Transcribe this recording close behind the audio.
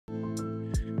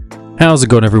How's it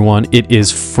going, everyone? It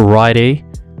is Friday,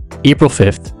 April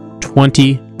 5th,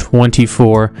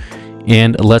 2024,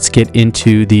 and let's get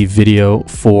into the video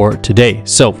for today.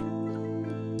 So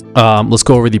let's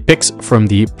go over the picks from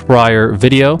the prior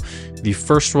video. The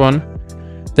first one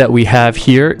that we have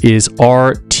here is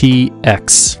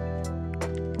RTX.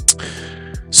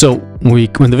 So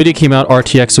when the video came out,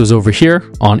 RTX was over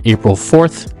here on April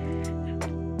 4th.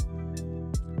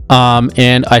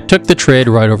 And I took the trade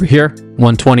right over here,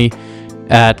 120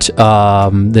 at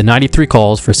the 93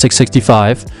 calls for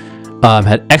 665.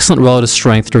 Had excellent relative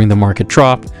strength during the market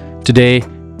drop. Today,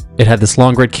 it had this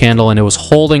long red candle and it was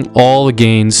holding all the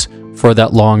gains for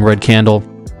that long red candle.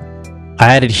 I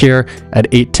had it here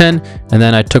at 810, and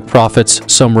then I took profits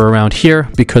somewhere around here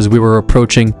because we were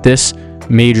approaching this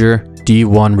major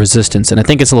D1 resistance. And I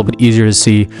think it's a little bit easier to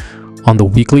see on the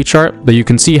weekly chart, but you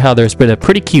can see how there's been a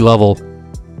pretty key level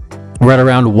right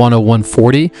around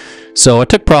 101.40. So I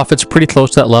took profits pretty close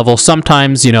to that level.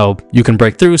 Sometimes, you know, you can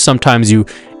break through. Sometimes you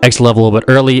exit level a little bit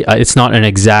early. It's not an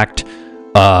exact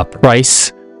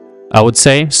price, I would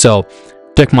say. So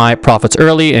took my profits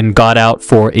early and got out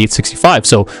for 865.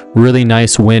 So really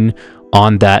nice win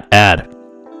on that ad.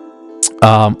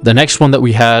 The next one that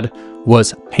we had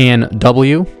was Pan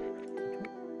W.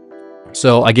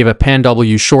 So I gave a Pan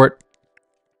W short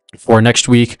for next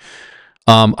week.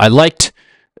 I liked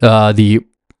the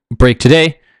break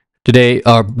today,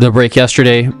 the break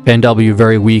yesterday. Pan W,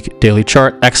 very weak daily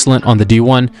chart, excellent on the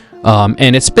D1,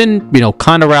 and it's been, you know,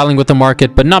 kind of rallying with the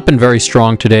market, but not been very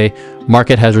strong today.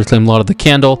 Market has reclaimed a lot of the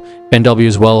candle. Pan W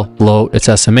is well below its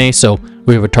SMA, so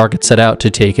we have a target set out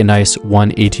to take a nice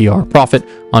 1 ATR profit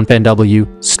on Pan W,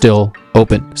 still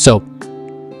open. So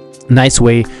nice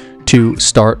way to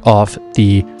start off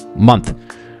the month.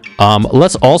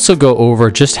 Let's also go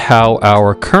over just how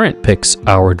our current picks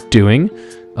are doing.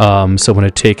 So I'm going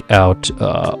to take out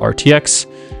RTX,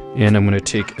 and I'm going to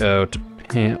take out,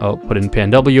 I'll put in Pan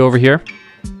W over here.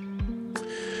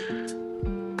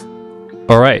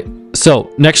 All right,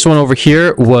 so next one over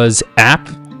here was App.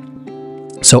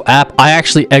 So App, I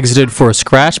actually exited for a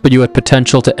scratch, but you had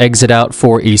potential to exit out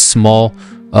for a small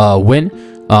win.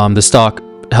 The stock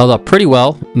held up pretty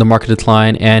well in the market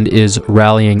decline and is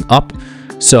rallying up.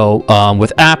 So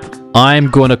with App,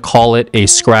 I'm going to call it a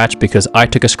scratch because I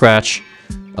took a scratch.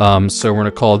 So we're going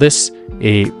to call this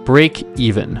a break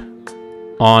even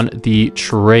on the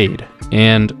trade.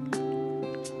 And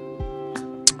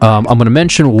I'm going to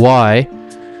mention why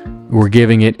we're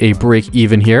giving it a break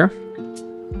even here.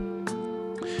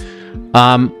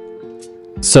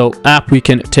 So App we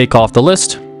can take off the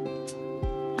list.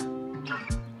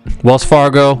 Wells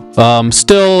Fargo,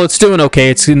 still it's doing okay.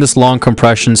 It's in this long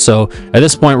compression, so at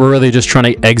this point we're really just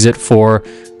trying to exit for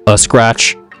a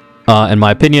scratch, in my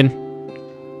opinion.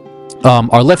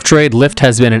 Our Lyft trade, Lyft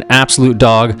has been an absolute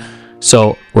dog,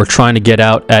 so we're trying to get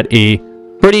out at a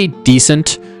pretty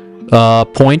decent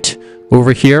point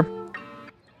over here.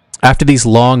 After these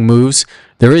long moves,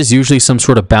 there is usually some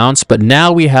sort of bounce, but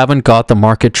now we haven't got the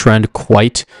market trend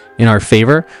quite in our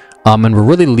favor. And we're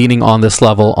really leaning on this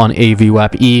level on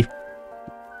AVWAP-E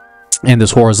and this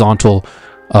horizontal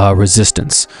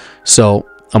resistance. So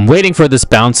I'm waiting for this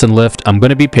bounce and lift. I'm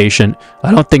going to be patient. I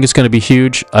don't think it's going to be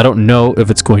huge. I don't know if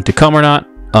it's going to come or not.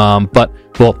 But,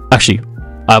 well, actually,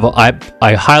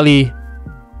 I highly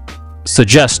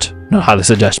suggest, not highly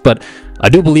suggest, but I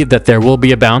do believe that there will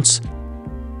be a bounce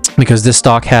because this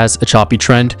stock has a choppy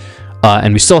trend.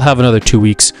 And we still have another 2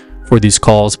 weeks for these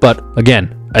calls. But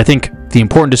again, I think the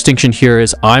important distinction here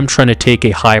is I'm trying to take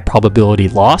a high probability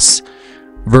loss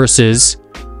versus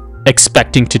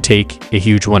expecting to take a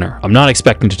huge winner. I'm not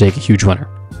expecting to take a huge winner.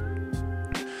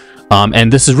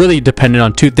 And this is really dependent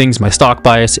on two things, my stock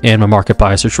bias and my market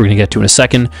bias, which we're going to get to in a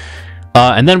second.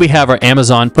 And then we have our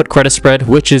Amazon put credit spread,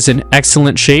 which is in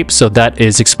excellent shape. So that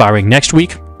is expiring next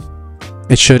week.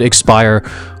 It should expire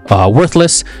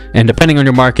worthless, and depending on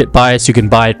your market bias, you can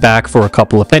buy it back for a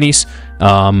couple of pennies.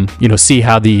 You know, see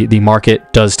how the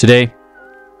market does today.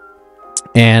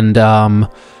 And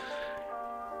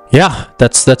yeah,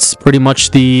 that's pretty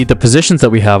much the positions that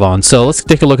we have on. So let's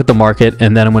take a look at the market,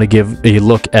 and then I'm going to give a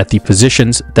look at the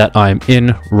positions that I'm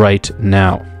in right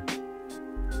now.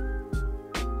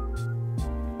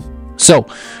 So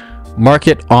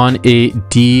market on a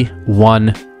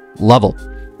D1 level.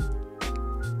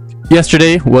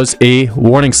 Yesterday was a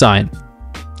warning sign.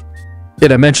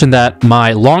 And I mentioned that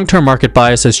my long-term market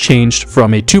bias has changed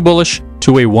from a 2 bullish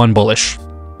to a 1 bullish.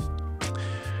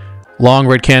 Long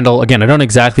red candle. Again, I don't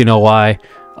exactly know why,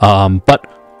 but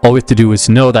all we have to do is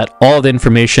know that all the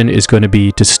information is going to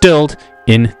be distilled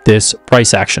in this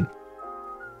price action.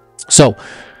 So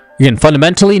again,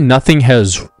 fundamentally, nothing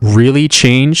has really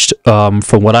changed from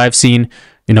what I've seen.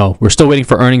 You know, we're still waiting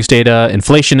for earnings data.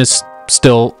 Inflation is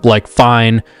still like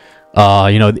fine.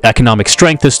 You know, the economic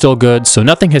strength is still good. So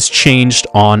nothing has changed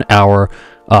on our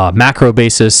macro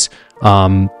basis.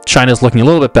 China's looking a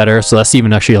little bit better. So that's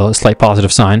even actually a slight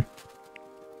positive sign.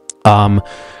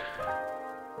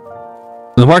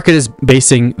 The market is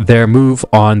basing their move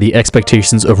on the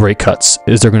expectations of rate cuts.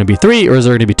 Is there going to be 3 or is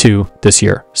there going to be 2 this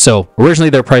year? So originally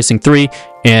they're pricing 3,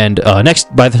 and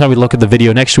by the time we look at the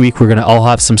video next week, we're going to all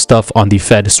have some stuff on the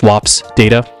Fed swaps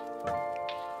data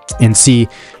and see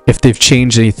if they've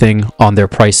changed anything on their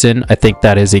price in. I think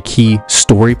that is a key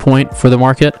story point for the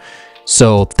market.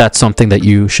 So that's something that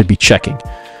you should be checking.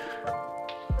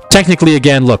 Technically,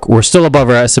 again, look, we're still above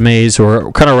our SMAs.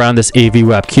 We're kind of around this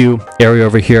AVWAP-Q area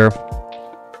over here.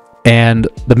 And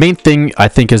the main thing, I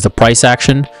think, is the price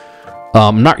action.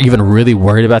 I'm not even really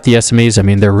worried about the SMAs. I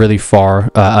mean, they're really far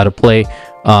out of play.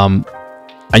 And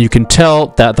you can tell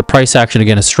that the price action,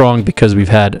 again, is strong because we've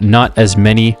had not as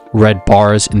many red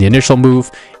bars in the initial move.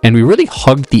 And we really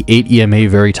hugged the 8 EMA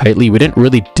very tightly. We didn't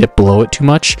really dip below it too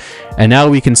much. And now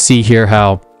we can see here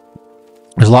how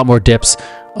there's a lot more dips.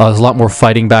 There's a lot more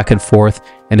fighting back and forth.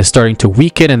 And it's starting to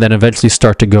weaken and then eventually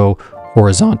start to go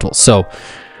horizontal. So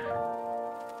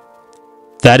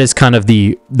that is kind of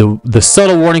the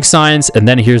subtle warning signs, and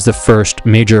then here's the first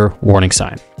major warning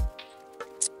sign.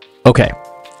 Okay,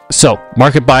 so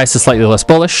market bias is slightly less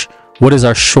bullish. What is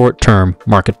our short-term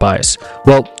market bias?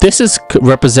 Well, this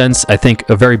represents, I think,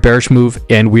 a very bearish move,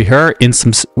 and we are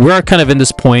kind of in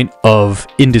this point of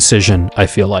indecision, I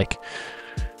feel like.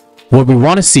 What we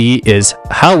want to see is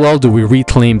how well do we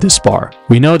reclaim this bar?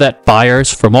 We know that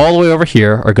buyers from all the way over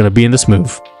here are going to be in this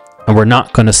move, and we're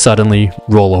not going to suddenly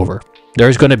roll over.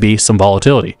 There's going to be some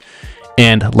volatility.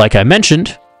 And like I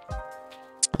mentioned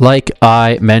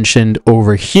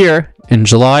over here in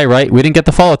July, right? We didn't get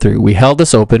the follow through. We held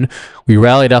this open. We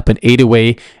rallied up and ate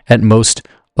away at most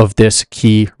of this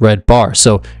key red bar.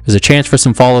 So there's a chance for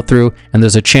some follow through, and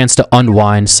there's a chance to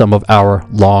unwind some of our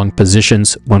long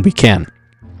positions when we can.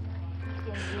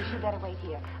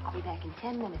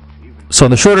 So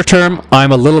in the shorter term,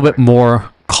 I'm a little bit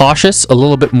more cautious, a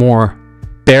little bit more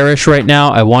bearish right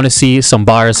now. I want to see some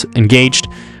buyers engaged.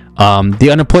 The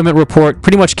unemployment report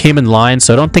pretty much came in line,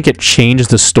 so I don't think it changed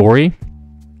the story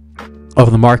of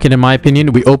the market, in my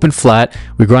opinion. We opened flat,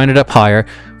 we grinded up higher.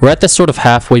 We're at this sort of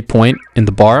halfway point in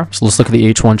the bar. So let's look at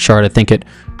the H1 chart. I think it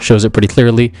shows it pretty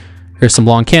clearly. Here's some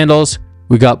long candles.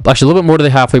 We got actually a little bit more to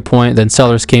the halfway point. Then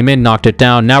sellers came in, knocked it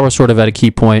down. Now we're sort of at a key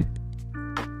point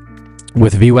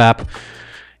with VWAP.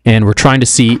 And we're trying to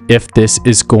see if this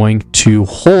is going to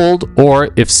hold or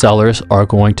if sellers are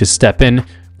going to step in,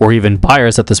 or even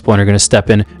buyers at this point are going to step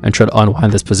in and try to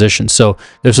unwind this position. So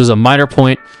this was a minor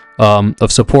point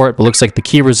of support, but looks like the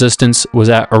key resistance was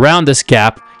at around this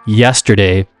gap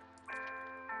yesterday.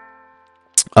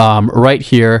 Right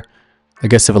here, I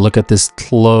guess if I look at this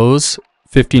close,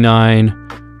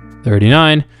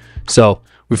 59.39. So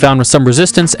we found some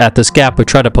resistance at this gap. We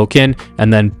tried to poke in,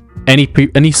 and then any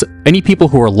people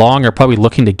who are long are probably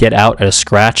looking to get out at a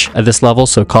scratch at this level,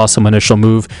 so it caused some initial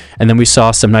move, and then we saw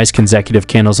some nice consecutive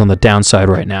candles on the downside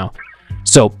right now.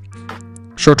 So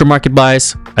short-term market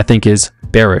bias, I think, is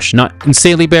bearish. Not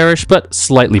insanely bearish, but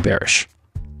slightly bearish.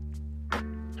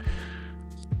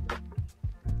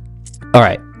 All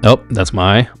right. Oh, that's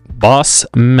my boss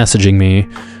messaging me.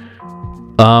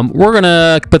 We're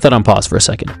gonna put that on pause for a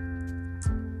second.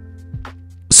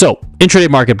 So, intraday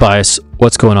market bias,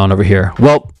 what's going on over here?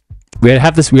 Well, we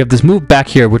have this move back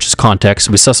here, which is context.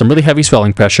 We saw some really heavy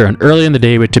swelling pressure, and early in the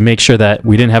day we had to make sure that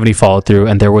we didn't have any follow through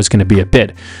and there was going to be a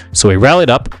bid. So we rallied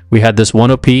up. We had this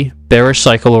 1OP bearish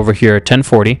cycle over here at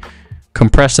 1040,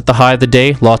 compressed at the high of the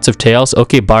day, lots of tails.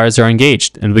 Okay, buyers are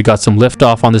engaged, and we got some lift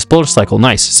off on this bullish cycle.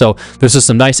 Nice. So this is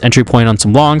some nice entry point on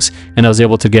some longs, and I was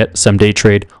able to get some day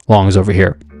trade longs over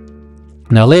here.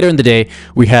 Now later in the day,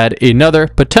 we had another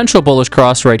potential bullish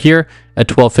cross right here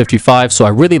at 1255. So I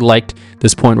really liked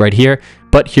this point right here,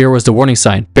 but here was the warning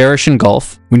sign: bearish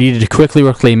engulf. We needed to quickly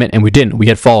reclaim it, and we didn't. We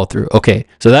had follow through. Okay,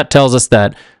 so that tells us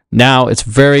that now it's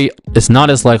not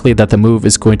as likely that the move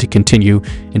is going to continue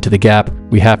into the gap.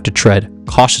 We have to tread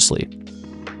cautiously.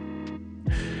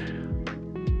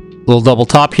 Little double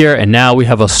top here, and now we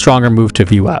have a stronger move to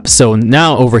VWAP. So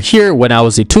now over here, when I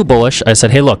was a too bullish, I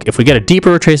said, hey, look, if we get a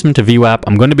deeper retracement to VWAP,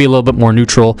 I'm going to be a little bit more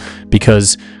neutral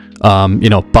because you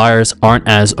know, buyers aren't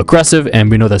as aggressive, and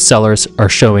we know that sellers are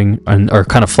showing and are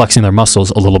kind of flexing their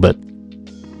muscles a little bit.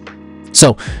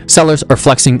 So sellers are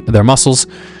flexing their muscles.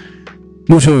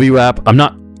 Move to a VWAP. I'm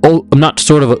not I'm not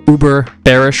sort of a uber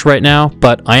bearish right now,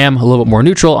 but I am a little bit more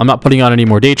neutral. I'm not putting on any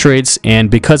more day trades, and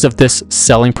because of this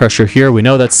selling pressure here, we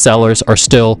know that sellers are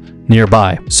still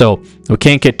nearby, so we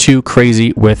can't get too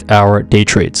crazy with our day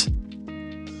trades.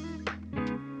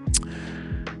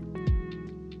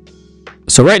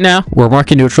 So right now, we're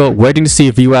market neutral, waiting to see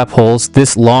if VWAP holds.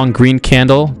 This long green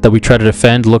candle that we try to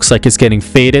defend looks like it's getting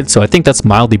faded, so I think that's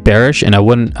mildly bearish, and I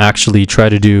wouldn't actually try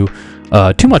to do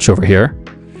too much over here.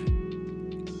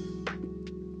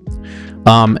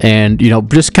 And, you know,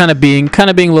 just kind of being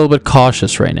a little bit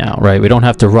cautious right now, right? We don't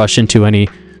have to rush into any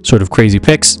sort of crazy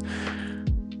picks.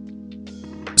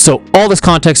 So all this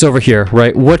context over here,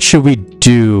 right? What should we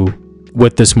do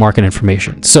with this market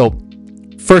information? So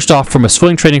first off, from a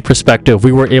swing trading perspective,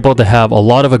 we were able to have a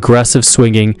lot of aggressive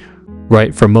swinging,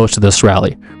 right, for most of this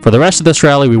rally. For the rest of this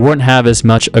rally, we wouldn't have as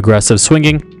much aggressive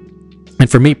swinging. And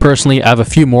for me personally, I have a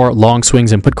few more long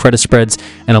swings and put credit spreads,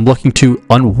 and I'm looking to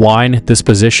unwind this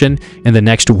position in the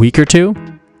next week or two,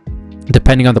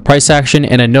 depending on the price action.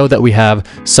 And I know that we have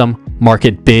some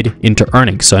market bid into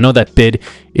earnings. So I know that bid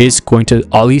is going to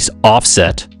at least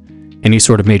offset any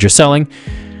sort of major selling.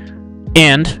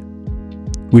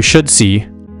 And we should see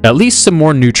at least some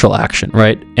more neutral action,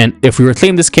 right? And if we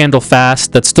reclaim this candle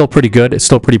fast, that's still pretty good. It's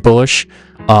still pretty bullish.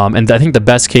 And I think the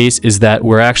best case is that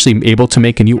we're actually able to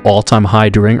make a new all-time high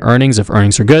during earnings if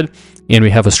earnings are good, and we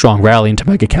have a strong rally into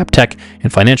mega cap tech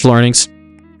and financial earnings.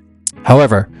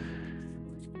 However,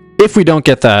 if we don't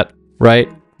get that,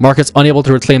 right, market's unable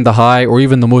to reclaim the high, or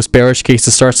even the most bearish case,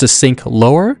 it starts to sink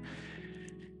lower,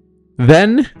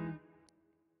 then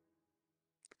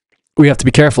we have to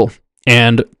be careful.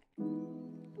 And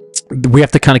we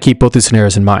have to kind of keep both these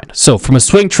scenarios in mind. So from a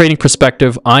swing trading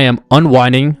perspective, I am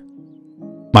unwinding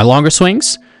my longer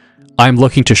swings. I'm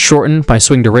looking to shorten my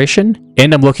swing duration,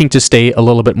 and I'm looking to stay a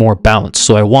little bit more balanced.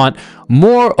 So I want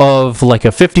more of like a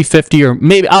 50-50, or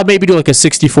maybe I'll do like a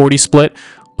 60-40 split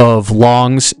of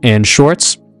longs and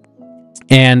shorts.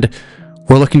 And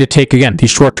we're looking to take, again,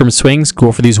 these short-term swings,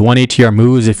 go for these 1 ATR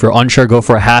moves. If you're unsure, go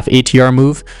for a half ATR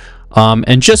move,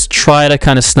 and just try to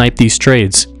kind of snipe these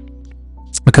trades,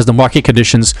 because the market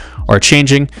conditions are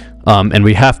changing, and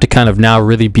we have to kind of now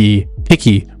really be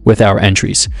picky with our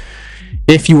entries.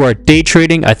 If you are day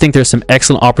trading, I think there's some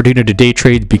excellent opportunity to day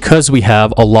trade because we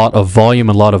have a lot of volume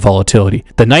and a lot of volatility.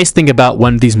 The nice thing about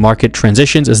when these market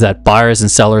transitions is that buyers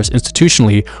and sellers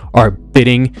institutionally are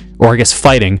bidding, or I guess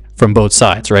fighting, from both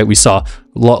sides, right? We saw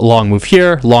long move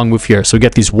here, long move here. So we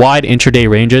get these wide intraday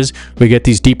ranges, we get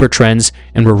these deeper trends,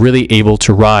 and we're really able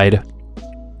to ride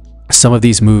some of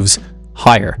these moves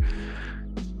higher.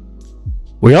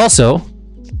 We also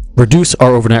reduce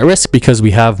our overnight risk because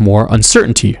we have more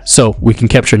uncertainty. So we can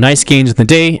capture nice gains in the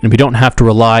day, and we don't have to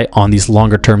rely on these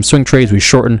longer term swing trades. We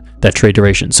shorten that trade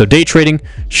duration. So day trading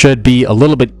should be a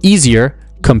little bit easier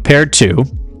compared to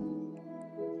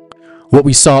what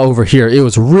we saw over here. It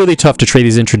was really tough to trade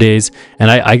these intradays,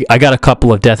 and I got a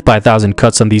couple of death by 1,000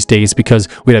 cuts on these days because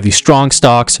we'd have these strong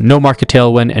stocks, no market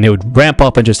tailwind, and it would ramp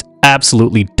up and just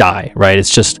absolutely die, right?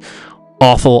 It's just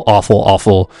awful, awful,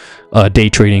 awful day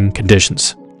trading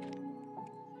conditions.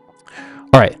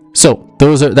 All right, so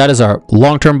that is our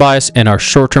long-term bias and our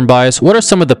short-term bias. What are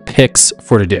some of the picks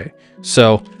for today?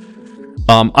 So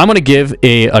I'm going to give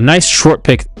a nice short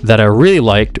pick that I really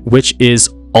liked, which is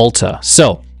Alta.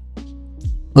 So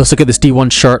let's look at this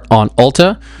D1 chart on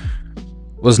Alta.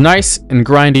 It was nice and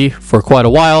grindy for quite a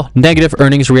while. Negative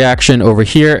earnings reaction over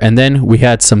here, and then we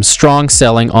had some strong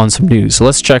selling on some news. So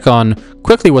let's check on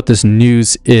quickly what this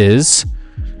news is.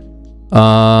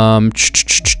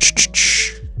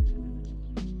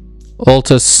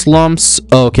 Alta slumps.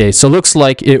 Okay, so looks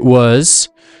like it was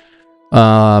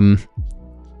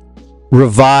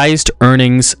revised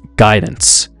earnings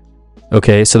guidance.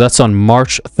 Okay, so that's on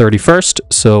March 31st.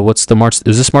 So what's the March?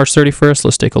 Is this March 31st?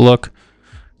 Let's take a look.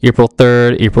 April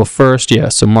 3rd, April 1st. Yeah,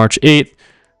 so March 8th.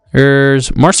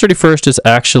 March 31st is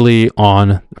actually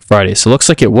on Friday. So it looks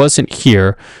like it wasn't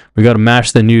here. We got to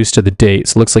match the news to the date.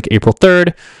 So it looks like April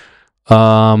 3rd.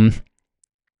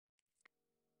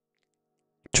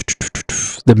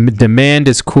 The demand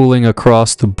is cooling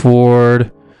across the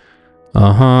board.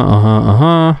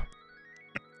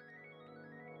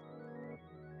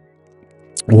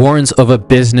 Warns of a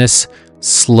business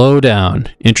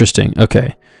slowdown. Interesting.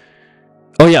 Okay.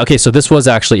 Oh yeah, okay, so this was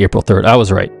actually April 3rd. I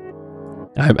was right.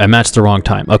 I matched the wrong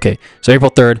time. Okay, so April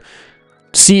 3rd.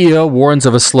 CEO warns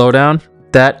of a slowdown.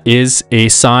 That is a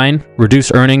sign.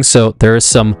 Reduced earnings. So there is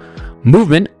some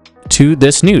movement to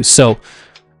this news. So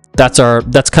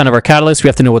that's kind of our catalyst. We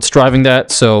have to know what's driving that.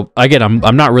 So again,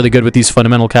 I'm not really good with these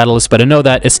fundamental catalysts, but I know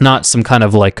that it's not some kind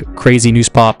of like crazy news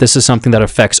pop. This is something that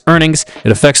affects earnings.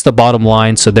 It affects the bottom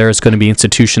line. So there's going to be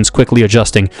institutions quickly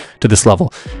adjusting to this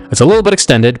level. It's a little bit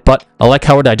extended, but I like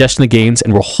how we're digesting the gains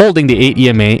and we're holding the 8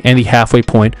 EMA and the halfway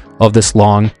point of this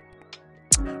long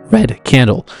red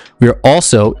candle. We are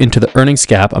also into the earnings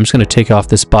gap. I'm just going to take off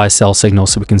this buy sell signal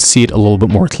so we can see it a little bit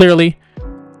more clearly.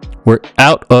 We're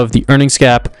out of the earnings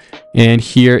gap, and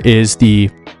here is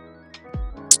the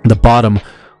bottom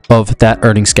of that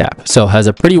earnings gap. So it has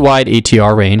a pretty wide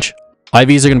ATR range.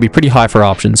 IVs are going to be pretty high for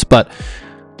options, but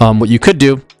what you could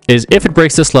do is if it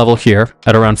breaks this level here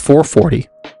at around 440,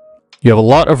 you have a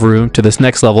lot of room to this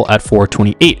next level at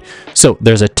 428. So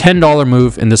there's a $10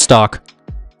 move in the stock,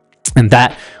 and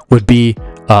that would be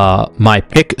my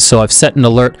pick. So I've set an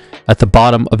alert at the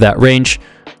bottom of that range.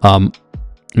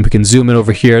 And we can zoom in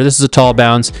over here. This is a tall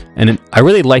bounce, and I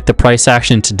really like the price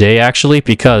action today actually,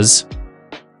 because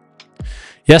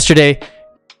yesterday,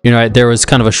 you know, there was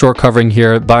kind of a short covering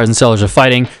here. Buyers and sellers are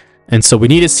fighting, and so we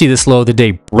need to see this low of the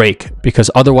day break, because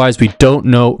otherwise we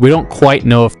don't quite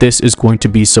know if this is going to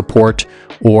be support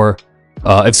or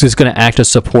if this is going to act as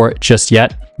support just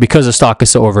yet, because the stock is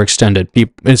so overextended.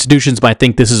 Institutions might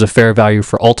think this is a fair value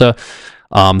for Alta.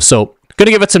 So going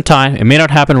to give it some time. It may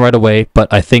not happen right away,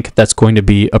 but I think that's going to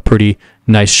be a pretty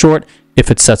nice short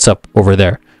if it sets up over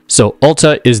there. So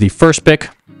Alta is the first pick.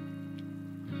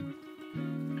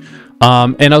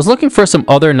 And I was looking for some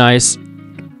other nice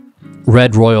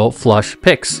red royal flush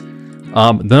picks.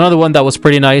 Another one that was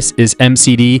pretty nice is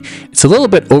MCD. It's a little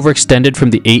bit overextended from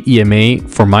the 8 EMA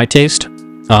for my taste.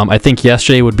 I think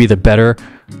yesterday would be the better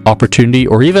opportunity,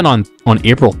 or even on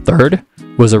April 3rd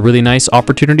was a really nice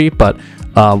opportunity. But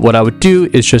what I would do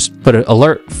is just put an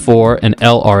alert for an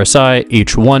LRSI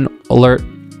H1 alert.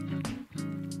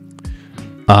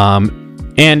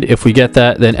 And if we get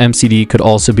that, then MCD could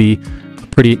also be a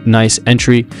pretty nice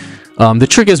entry. The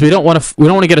trick is we don't want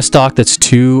to get a stock that's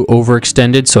too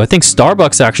overextended. So I think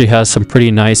Starbucks actually has some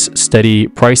pretty nice steady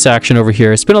price action over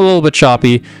here. It's been a little bit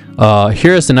choppy.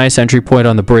 Here's the nice entry point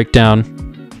on the breakdown.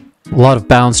 A lot of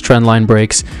bounce trend line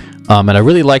breaks. And I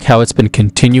really like how it's been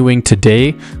continuing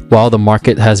today while the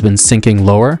market has been sinking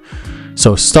lower.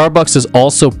 So Starbucks is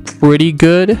also pretty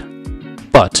good,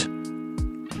 but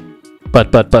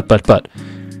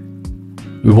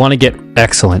we want to get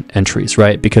excellent entries,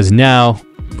 right? Because now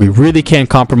we really can't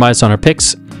compromise on our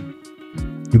picks,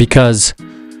 because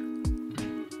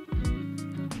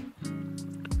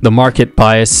the market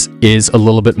bias is a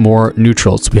little bit more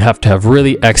neutral. So we have to have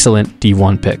really excellent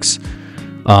D1 picks.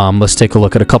 Let's take a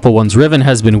look at a couple ones. Riven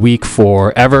has been weak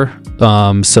forever,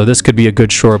 so this could be a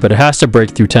good short, but it has to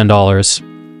break through $10.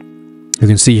 You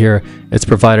can see here it's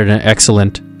provided an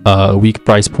excellent weak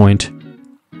price point.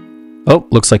 Oh,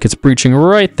 looks like it's breaching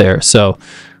right there. So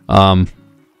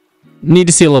need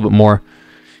to see a little bit more,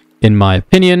 in my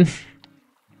opinion.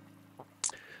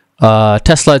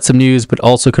 Tesla had some news, but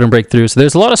also couldn't break through. So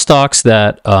there's a lot of stocks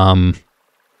that, I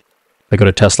go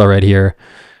to Tesla right here,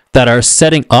 that are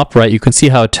setting up, right? You can see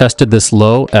how it tested this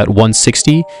low at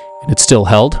 160 and it's still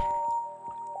held.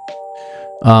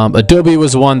 Adobe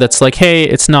was one that's like, hey,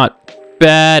 it's not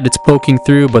bad, it's poking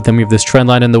through, but then we have this trend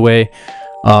line in the way.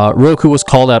 Roku was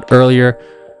called out earlier,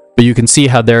 but you can see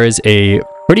how there is a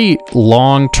pretty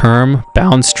long-term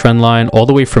bounce trend line all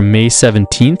the way from May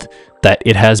 17th that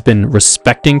it has been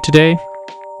respecting today.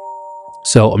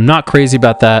 So I'm not crazy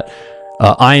about that.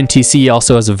 INTC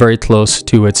also has a very close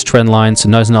to its trend line, so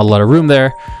there's not a lot of room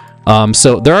there.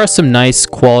 So there are some nice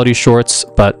quality shorts,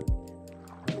 but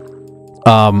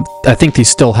I think these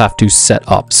still have to set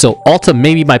up. So Alta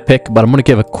may be my pick, but I'm going to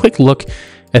give a quick look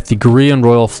at the Korean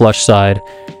Royal Flush side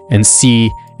and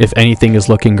see if anything is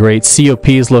looking great. COP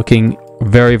is looking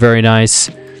very, very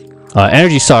nice.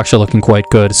 Energy stocks are looking quite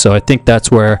good, so I think that's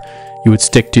where you would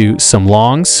stick to some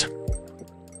longs.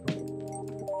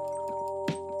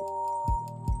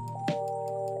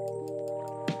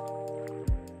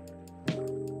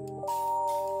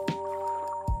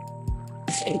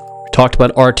 Talked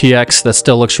about RTX. That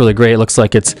still looks really great. It looks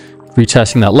like it's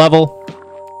retesting that level.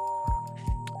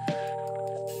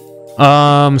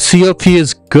 COP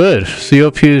is good.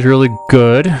 COP is really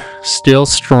good. Still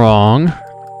strong.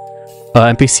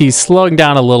 MPC is slowing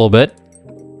down a little bit.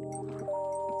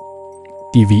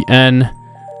 DVN.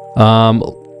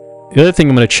 The other thing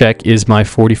I'm going to check is my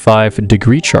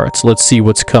 45-degree charts. Let's see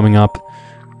what's coming up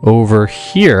over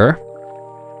here.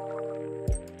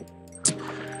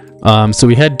 So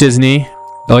we had Disney.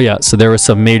 Oh yeah, so there was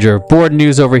some major board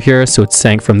news over here, so it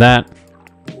sank from that.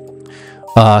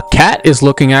 Cat is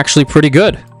looking actually pretty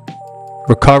good.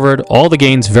 recovered all the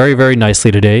gains very, very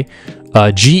nicely today.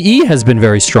 GE has been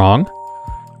very strong.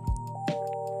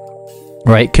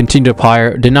 Right, continued up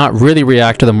higher. Did not really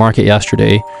react to the market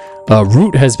yesterday.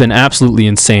 Root has been absolutely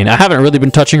insane. I haven't really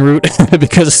been touching Root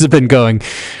because it's been going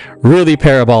really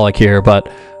parabolic here,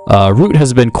 but Root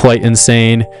has been quite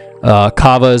insane.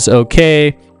 Kava is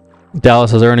okay.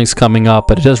 Dallas has earnings coming up,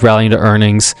 but it is rallying to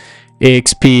earnings.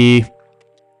 AXP,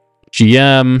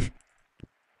 GM,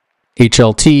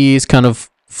 HLT is kind of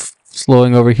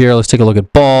slowing over here. Let's take a look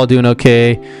at Ball, doing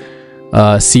okay.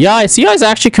 CI is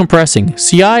actually compressing.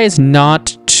 CI is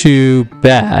not too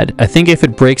bad. I think if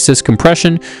it breaks this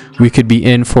compression, we could be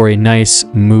in for a nice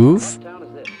move.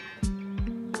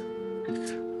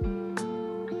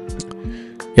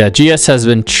 Yeah, GS has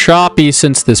been choppy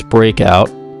since this breakout.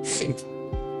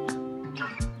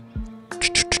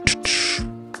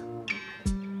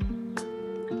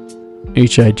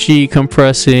 HIG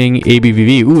compressing.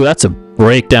 ABVV. Ooh, that's a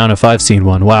breakdown if I've seen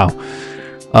one. Wow.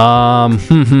 Well,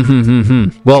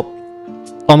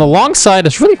 on the long side,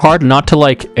 it's really hard not to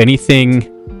like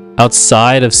anything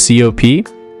outside of COP.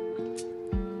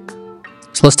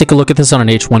 So let's take a look at this on an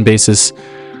H1 basis.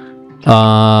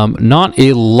 Not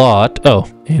a lot. Oh,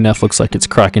 ANF looks like it's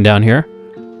cracking down here.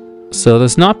 So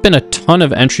there's not been a ton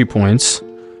of entry points.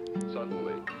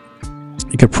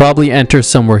 You could probably enter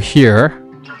somewhere here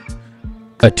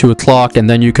at 2 o'clock, and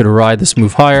then you could ride this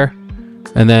move higher.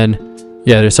 And then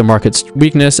yeah, there's some market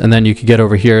weakness, and then you could get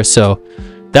over here. So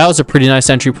that was a pretty nice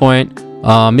entry point.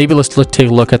 Maybe let's take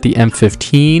a look at the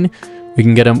M15. We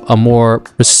can get a more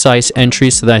precise entry.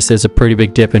 So that says a pretty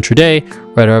big dip intraday,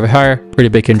 right over higher, pretty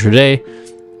big intraday,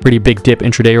 pretty big dip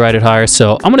intraday, right at higher.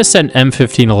 So I'm going to set an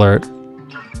M15 alert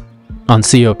on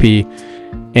COP,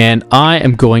 and I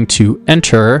am going to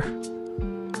enter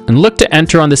and look to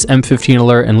enter on this M15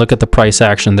 alert and look at the price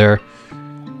action there.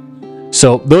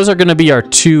 So those are going to be our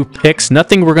two picks.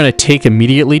 Nothing we're going to take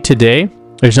immediately today.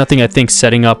 There's nothing I think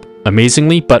setting up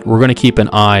amazingly, but we're going to keep an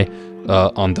eye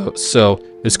on those. So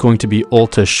it's going to be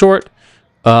Ulta short.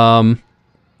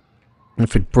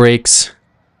 If it breaks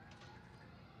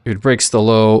the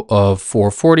low of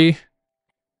 440.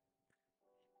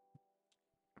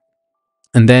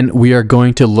 And then we are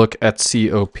going to look at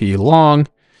COP long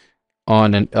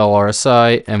on an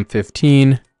LRSI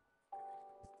M15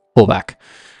 pullback.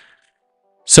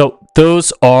 So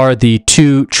those are the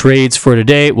two trades for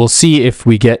today. We'll see if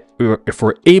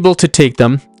we're able to take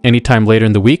them anytime later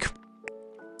in the week.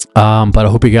 But I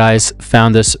hope you guys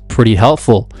found this pretty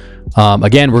helpful.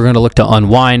 Again, we're going to look to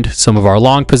unwind some of our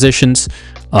long positions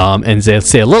and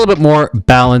stay a little bit more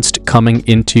balanced coming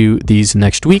into these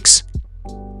next weeks.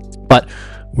 But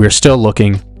we're still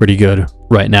looking pretty good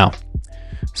right now.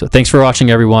 So thanks for watching,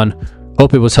 everyone.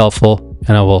 Hope it was helpful,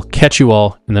 and I will catch you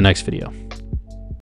all in the next video.